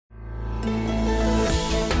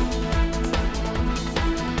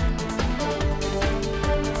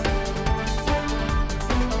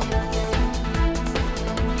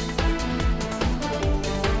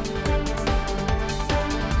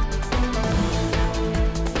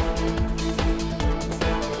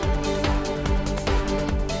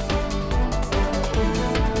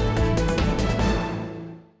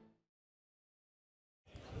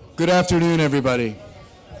Good afternoon, everybody.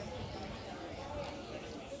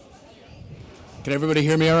 Can everybody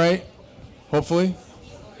hear me all right? Hopefully?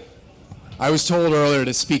 I was told earlier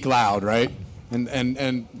to speak loud, right?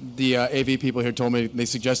 And the AV people here told me, they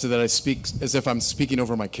suggested that I speak as if I'm speaking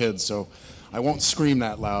over my kids, so I won't scream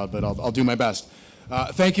that loud, but I'll do my best.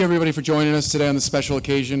 Thank you, everybody, for joining us today on this special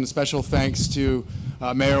occasion. Special thanks to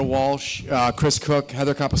Mayor Walsh, Chris Cook,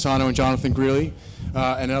 Heather Campusano, and Jonathan Greeley,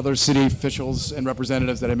 and other city officials and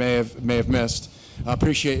representatives that I may have missed.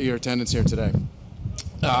 Appreciate your attendance here today.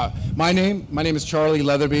 My name is Charlie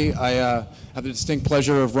Leatherby. I have the distinct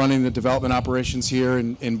pleasure of running the development operations here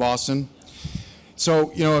in Boston.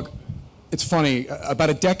 So, you know, it's funny, about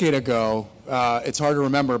a decade ago, it's hard to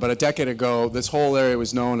remember, but a decade ago, this whole area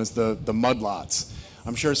was known as the mud lots.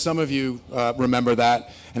 I'm sure some of you remember that,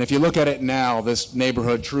 and if you look at it now, this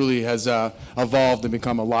neighborhood truly has evolved and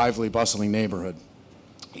become a lively, bustling neighborhood.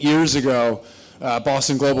 Years ago,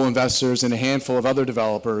 Boston Global Investors and a handful of other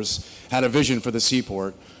developers had a vision for the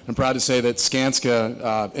Seaport. I'm proud to say that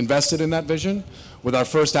Skanska invested in that vision with our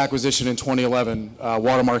first acquisition in 2011,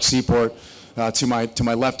 Watermark Seaport, to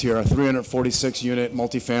my left here, a 346-unit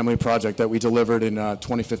multifamily project that we delivered in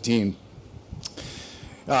 2015.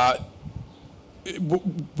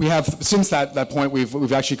 We have, since that point,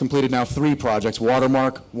 we've actually completed now 3 projects,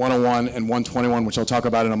 Watermark, 101, and 121, which I'll talk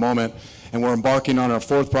about in a moment. And we're embarking on our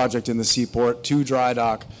 4th project in the Seaport, 2 Dry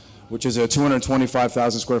Dock, which is a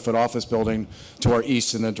 225,000 square foot office building to our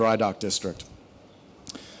east in the Dry Dock District.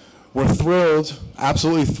 We're thrilled,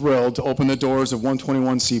 absolutely thrilled, to open the doors of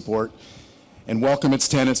 121 Seaport and welcome its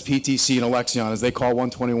tenants, PTC and Alexion, as they call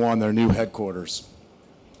 121 their new headquarters.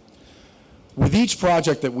 With each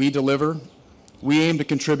project that we deliver, we aim to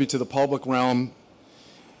contribute to the public realm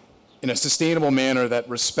in a sustainable manner that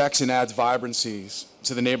respects and adds vibrancies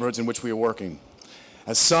to the neighborhoods in which we are working.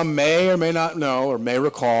 As some may or may not know or may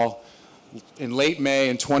recall, in late May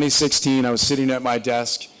in 2016, I was sitting at my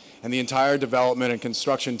desk and the entire development and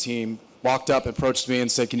construction team walked up and approached me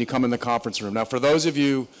and said, "Can you come in the conference room?" Now, for those of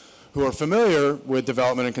you who are familiar with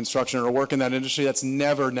development and construction or work in that industry, that's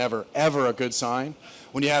never, never, ever a good sign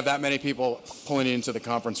when you have that many people pulling you into the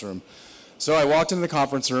conference room. So I walked into the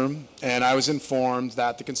conference room and I was informed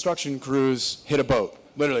that the construction crews hit a boat,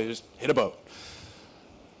 literally just hit a boat.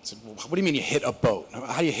 I said, "Well, what do you mean you hit a boat?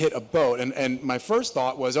 How do you hit a boat?" And my first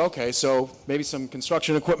thought was, okay, so maybe some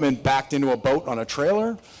construction equipment backed into a boat on a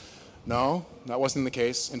trailer? No, that wasn't the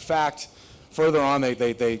case. In fact, further on,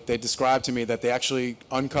 they described to me that they actually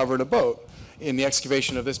uncovered a boat in the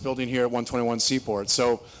excavation of this building here at 121 Seaport.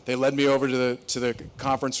 So they led me over to the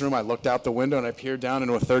conference room. I looked out the window and I peered down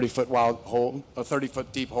into a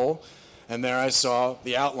 30-foot deep hole, and there I saw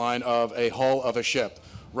the outline of a hull of a ship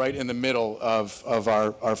right in the middle of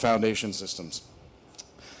our foundation systems.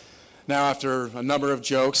 Now, after a number of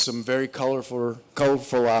jokes, some very colorful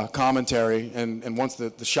commentary, and once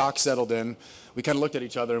the shock settled in, we kind of looked at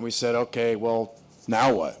each other and we said, okay, well,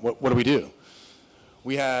 now what? What do we do?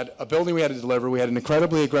 We had a building we had to deliver. We had an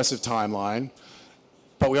incredibly aggressive timeline,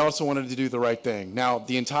 but we also wanted to do the right thing. Now,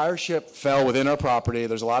 the entire ship fell within our property.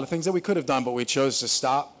 There's a lot of things that we could have done, but we chose to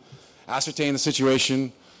stop, ascertain the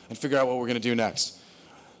situation, and figure out what we're going to do next.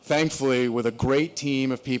 Thankfully, with a great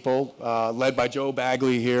team of people, led by Joe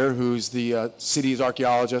Bagley here, who's the city's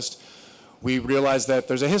archaeologist, we realized that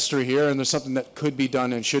there's a history here and there's something that could be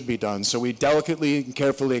done and should be done. So we delicately and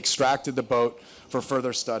carefully extracted the boat for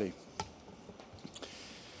further study.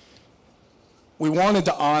 We wanted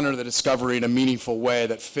to honor the discovery in a meaningful way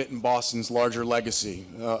that fit in Boston's larger legacy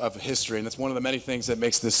of history, and that's one of the many things that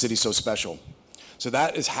makes this city so special. So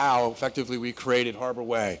that is how, effectively, we created Harbor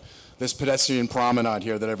Way, this pedestrian promenade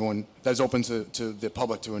here that's open to the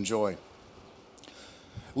public to enjoy.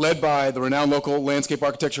 Led by the renowned local landscape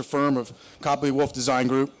architecture firm of Copley Wolf Design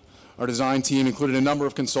Group, our design team included a number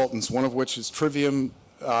of consultants, one of which is Trivium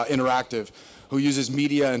Interactive, who uses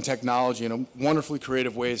media and technology in wonderfully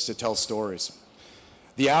creative ways to tell stories.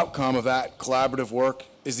 The outcome of that collaborative work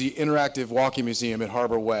is the interactive walking museum at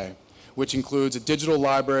Harbor Way, which includes a digital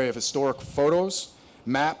library of historic photos,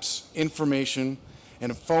 maps, information,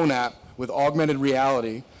 and a phone app with augmented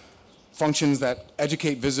reality functions that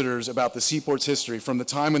educate visitors about the Seaport's history from the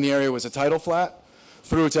time when the area was a tidal flat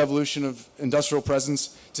through its evolution of industrial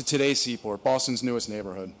presence to today's Seaport, Boston's newest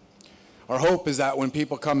neighborhood. Our hope is that when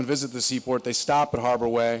people come and visit the Seaport, they stop at Harbor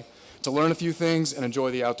Way to learn a few things and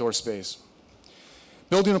enjoy the outdoor space.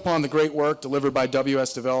 Building upon the great work delivered by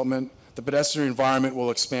WS Development, the pedestrian environment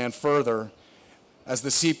will expand further as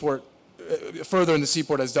the Seaport, further in the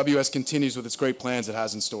Seaport as WS continues with its great plans it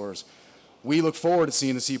has in stores. We look forward to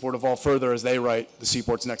seeing the Seaport evolve further as they write the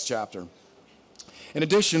Seaport's next chapter. In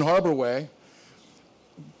addition, Harbor Way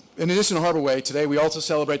In addition to Harbor Way, today we also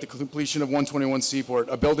celebrate the completion of 121 Seaport,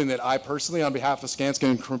 a building that I personally, on behalf of Skanska,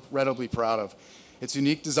 am incredibly proud of. Its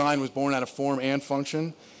unique design was born out of form and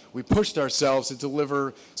function. We pushed ourselves to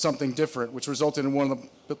deliver something different, which resulted in one of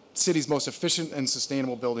the city's most efficient and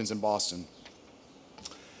sustainable buildings in Boston.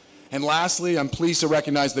 And lastly, I'm pleased to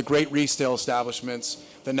recognize the great retail establishments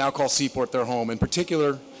that now call Seaport their home. In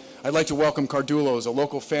particular, I'd like to welcome Cardulo's, a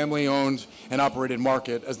local family-owned and operated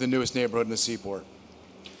market, as the newest neighborhood in the Seaport.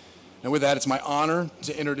 And with that, it's my honor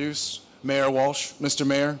to introduce Mayor Walsh. Mr.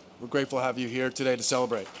 Mayor, we're grateful to have you here today to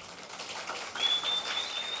celebrate.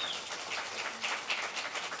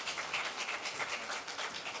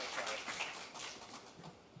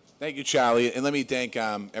 Thank you, Charlie, and let me thank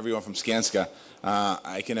everyone from Skanska.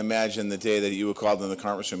 I can imagine the day that you were called in the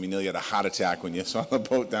conference room, you nearly had a heart attack when you saw the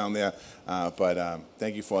boat down there, but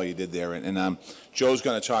thank you for all you did there. And Joe's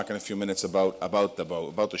going to talk in a few minutes about the boat,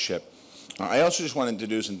 about the ship. I also just want to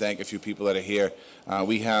introduce and thank a few people that are here.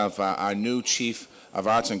 We have our new Chief of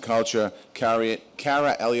Arts and Culture, Cara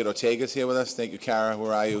Elliott Ortega is here with us. Thank you, Cara.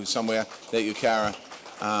 Where are you? Somewhere. Thank you, Cara.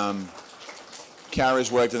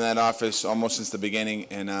 Kara's worked in that office almost since the beginning,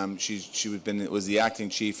 and she was the acting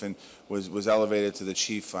chief and was elevated to the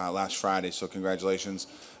chief last Friday. So congratulations.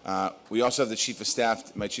 We also have the chief of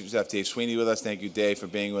staff, my chief of staff, Dave Sweeney, with us. Thank you, Dave, for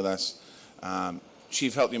being with us.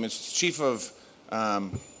 Chief of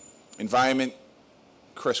Environment,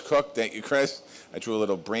 Chris Cook. Thank you, Chris. I drew a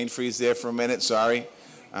little brain freeze there for a minute. Sorry.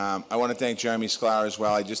 I want to thank Jeremy Sklar as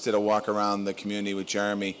well. I just did a walk around the community with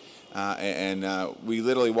Jeremy. We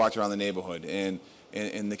literally walked around the neighborhood, and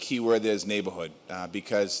the key word there is neighborhood,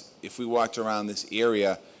 because if we walked around this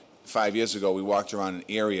area 5 years ago, we walked around an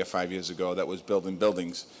area 5 years ago that was building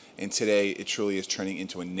buildings, and today it truly is turning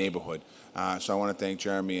into a neighborhood. So I want to thank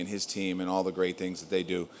Jeremy and his team and all the great things that they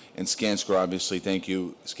do, and Skanska, obviously. Thank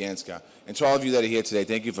you, Skanska. And to all of you that are here today,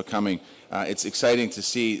 thank you for coming. It's exciting to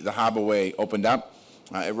see the Harbor Way opened up.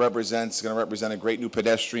 It's going to represent a great new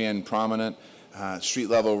pedestrian promenade. Street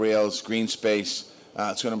level rails, green space.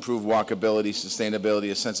 It's going to improve walkability,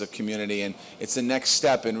 sustainability, a sense of community, and it's the next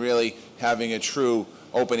step in really having a true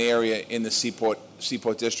open area in the Seaport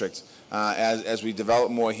district. As we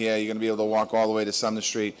develop more here, you're going to be able to walk all the way to Sumner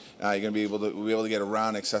Street. You're going to be able to get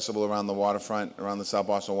around, accessible around the waterfront, around the South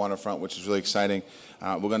Boston waterfront, which is really exciting.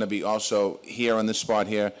 We're going to be also here on this spot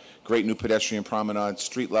here, great new pedestrian promenade,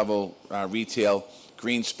 street level retail,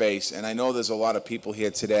 green space, and I know there's a lot of people here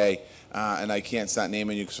today, and I can't start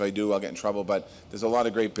naming you because if I do, I'll get in trouble, but there's a lot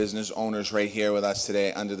of great business owners right here with us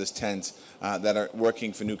today under this tent that are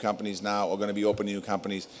working for new companies now or going to be opening new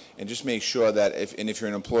companies, and just make sure that, if you're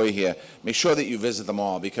an employee here, make sure that you visit them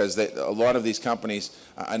all, because a lot of these companies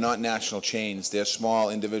are not national chains. They're small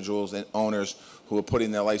individuals and owners who are putting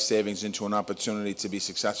their life savings into an opportunity to be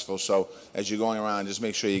successful. So as you're going around, just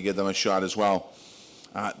make sure you give them a shot as well.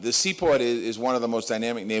 The Seaport is one of the most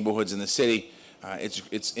dynamic neighborhoods in the city.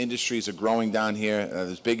 Its industries are growing down here.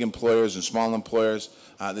 There's big employers and small employers.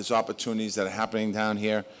 There's opportunities that are happening down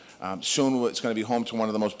here. Soon it's going to be home to one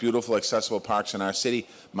of the most beautiful, accessible parks in our city,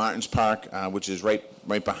 Martin's Park, which is right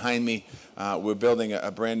behind me. We're building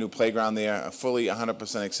a brand new playground there, fully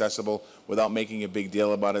 100% accessible without making a big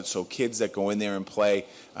deal about it. So kids that go in there and play,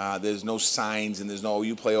 there's no signs and there's no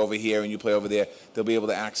you play over here and you play over there. They'll be able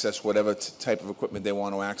to access whatever type of equipment they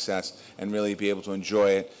want to access and really be able to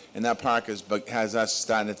enjoy it. And that park has us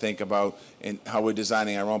starting to think about how we're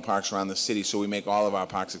designing our own parks around the city, so we make all of our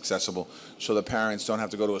parks accessible so the parents don't have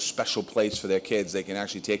to go to a special place for their kids. They can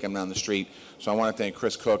actually take them down the street. So I want to thank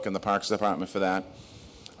Chris Cook and the Parks Department for that.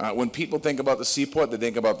 When people think about the Seaport, they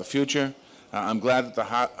think about the future. I'm glad that the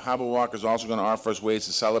Harbor Walk is also going to offer us ways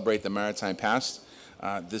to celebrate the maritime past.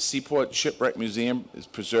 The Seaport Shipwreck Museum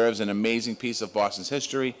preserves an amazing piece of Boston's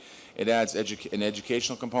history. It adds an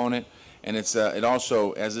educational component, and it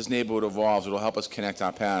also, as this neighborhood evolves, it will help us connect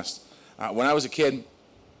our past. When I was a kid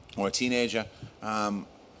or a teenager,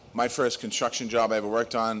 my first construction job I ever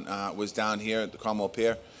worked on was down here at the Commonwealth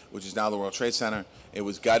Pier, which is now the World Trade Center. It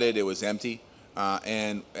was gutted, it was empty.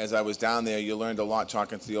 And as I was down there, you learned a lot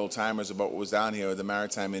talking to the old timers about what was down here, the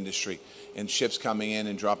maritime industry, and ships coming in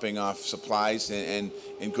and dropping off supplies and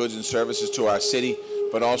goods and services to our city,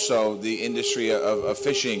 but also the industry of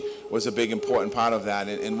fishing was a big important part of that.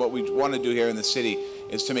 And what we want to do here in the city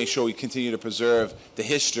is to make sure we continue to preserve the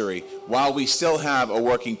history while we still have a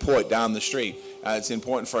working port down the street. It's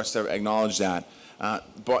important for us to acknowledge that.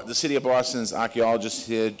 But the City of Boston's archaeologist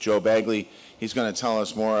here, Joe Bagley, he's going to tell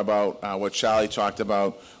us more about what Charlie talked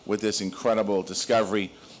about with this incredible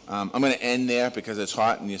discovery. I'm going to end there because it's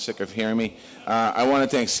hot and you're sick of hearing me. I want to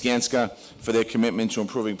thank Skanska for their commitment to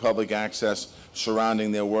improving public access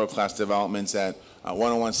surrounding their world-class developments at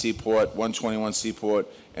 101 Seaport, 121 Seaport,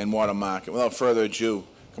 and Water Market. Without further ado,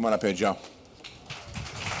 come on up here, Joe.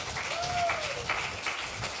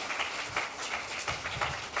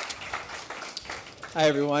 Hi,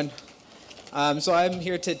 everyone. So I'm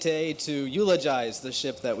here today to eulogize the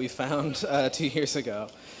ship that we found 2 years ago.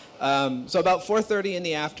 So about 4:30 in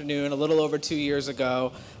the afternoon, a little over 2 years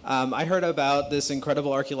ago, I heard about this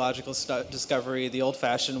incredible archaeological discovery the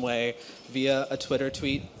old-fashioned way via a Twitter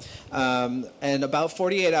tweet. And about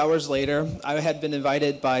 48 hours later, I had been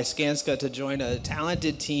invited by Skanska to join a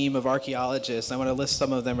talented team of archaeologists. I want to list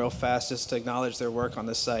some of them real fast just to acknowledge their work on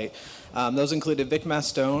the site. Those included Vic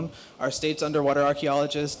Mastone, our state's underwater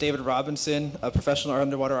archaeologist, David Robinson, a professional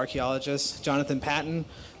underwater archaeologist, Jonathan Patton,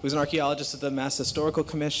 who's an archaeologist at the Mass Historical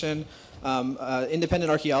Commission, independent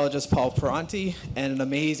archaeologist Paul Peranti, and an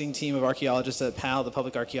amazing team of archaeologists at PAL, the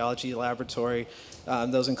Public Archaeology Laboratory.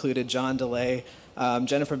 Those included John DeLay,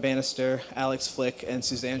 Jennifer Bannister, Alex Flick, and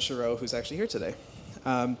Suzanne Chereau, who's actually here today.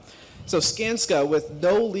 So Skanska, with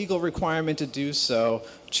no legal requirement to do so,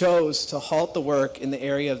 chose to halt the work in the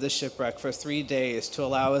area of this shipwreck for 3 days to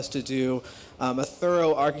allow us to do a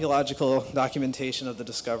thorough archaeological documentation of the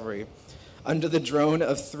discovery. Under the drone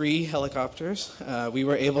of 3 helicopters, we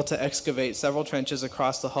were able to excavate several trenches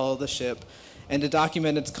across the hull of the ship and to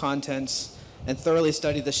document its contents and thoroughly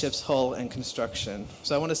study the ship's hull and construction.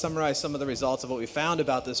 So I want to summarize some of the results of what we found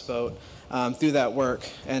about this boat through that work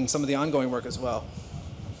and some of the ongoing work as well.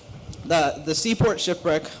 The Seaport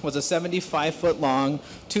shipwreck was a 75-foot long,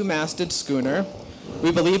 2-masted schooner.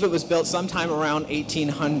 We believe it was built sometime around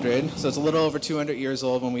 1800, so it's a little over 200 years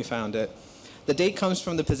old when we found it. The date comes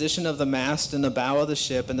from the position of the mast and the bow of the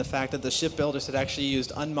ship and the fact that the shipbuilders had actually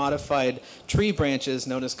used unmodified tree branches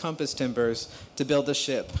known as compass timbers to build the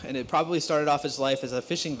ship, and it probably started off its life as a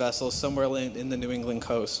fishing vessel somewhere in the New England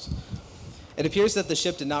coast. It appears that the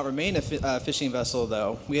ship did not remain a fishing vessel,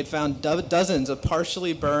 though. We had found dozens of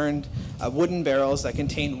partially burned wooden barrels that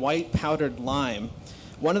contained white powdered lime.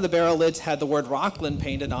 One of the barrel lids had the word Rockland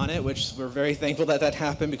painted on it, which we're very thankful that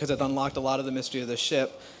happened because it unlocked a lot of the mystery of the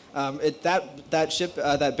ship.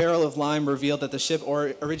 That barrel of lime revealed that the ship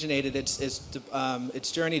originated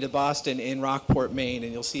its journey to Boston in Rockport, Maine,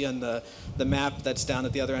 and you'll see on the map that's down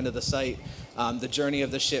at the other end of the site the journey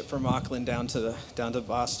of the ship from Rockland down to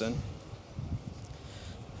Boston.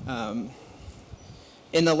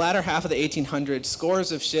 In the latter half of the 1800s,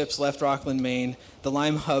 scores of ships left Rockland, Maine, the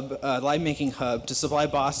lime-making hub, to supply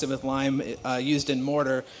Boston with lime used in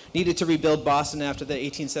mortar, needed to rebuild Boston after the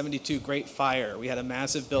 1872 Great Fire. We had a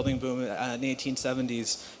massive building boom in the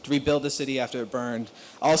 1870s to rebuild the city after it burned.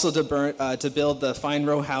 Also to build the fine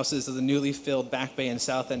row houses of the newly filled Back Bay and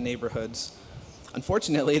South End neighborhoods.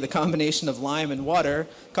 Unfortunately, the combination of lime and water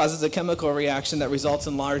causes a chemical reaction that results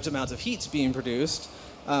in large amounts of heat being produced.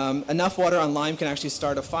 Enough water on lime can actually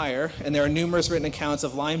start a fire, and there are numerous written accounts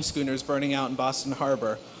of lime schooners burning out in Boston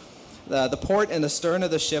Harbor. The port and the stern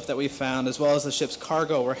of the ship that we found, as well as the ship's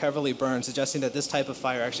cargo, were heavily burned, suggesting that this type of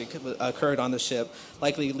fire actually occurred on the ship,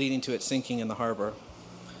 likely leading to it sinking in the harbor.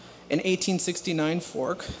 An 1869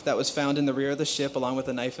 fork that was found in the rear of the ship, along with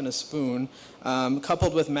a knife and a spoon,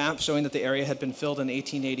 coupled with maps showing that the area had been filled in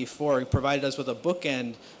 1884, provided us with a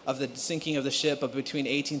bookend of the sinking of the ship of between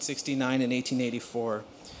 1869 and 1884.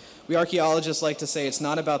 We archaeologists like to say it's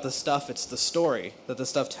not about the stuff, it's the story that the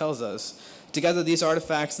stuff tells us. Together, these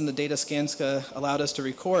artifacts and the data Skanska allowed us to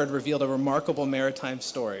record revealed a remarkable maritime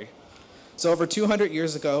story. So over 200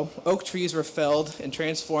 years ago, oak trees were felled and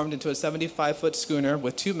transformed into a 75-foot schooner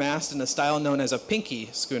with 2 masts in a style known as a pinky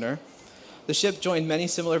schooner. The ship joined many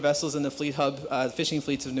similar vessels in the fishing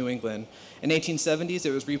fleets of New England. In the 1870s, it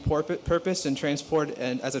was repurposed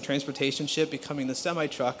and as a transportation ship, becoming the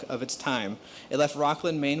semi-truck of its time. It left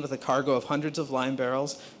Rockland, Maine with a cargo of hundreds of lime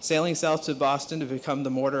barrels, sailing south to Boston to become the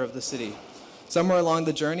mortar of the city. Somewhere along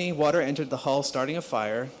the journey, water entered the hull, starting a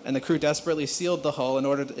fire, and the crew desperately sealed the hull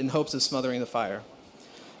in hopes of smothering the fire.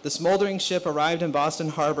 The smoldering ship arrived in Boston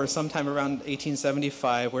Harbor sometime around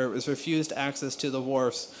 1875, where it was refused access to the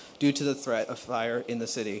wharfs due to the threat of fire in the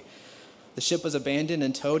city. The ship was abandoned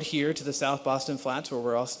and towed here to the South Boston Flats, where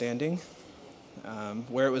we're all standing,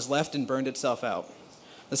 where it was left and burned itself out.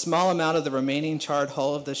 The small amount of the remaining charred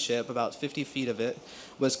hull of the ship, about 50 feet of it,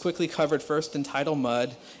 was quickly covered first in tidal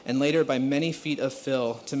mud and later by many feet of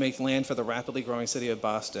fill to make land for the rapidly growing city of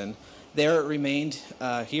Boston. Here it remained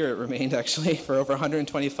actually, for over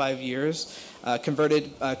 125 years,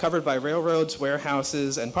 covered by railroads,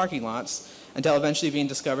 warehouses, and parking lots, until eventually being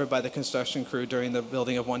discovered by the construction crew during the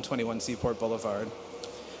building of 121 Seaport Boulevard.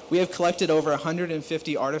 We have collected over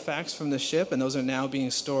 150 artifacts from the ship, and those are now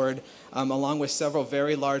being stored along with several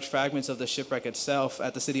very large fragments of the shipwreck itself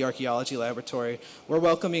at the City Archaeology Laboratory. We're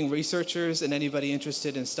welcoming researchers and anybody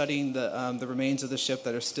interested in studying the remains of the ship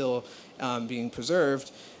that are still being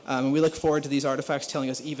preserved. And we look forward to these artifacts telling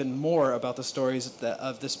us even more about the stories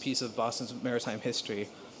of this piece of Boston's maritime history.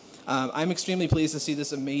 I'm extremely pleased to see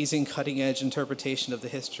this amazing cutting-edge interpretation of the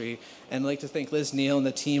history, and I'd like to thank Liz Neal and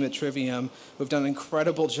the team at Trivium, who've done an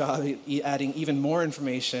incredible job adding even more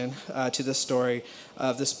information to the story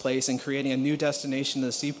of this place and creating a new destination in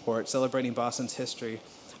the Seaport, celebrating Boston's history.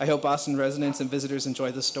 I hope Boston residents and visitors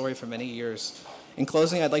enjoy this story for many years. In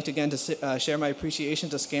closing, I'd like to again share my appreciation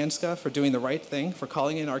to Skanska for doing the right thing, for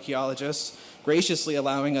calling in archaeologists, graciously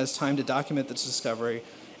allowing us time to document this discovery,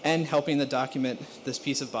 and helping to document this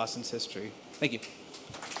piece of Boston's history. Thank you.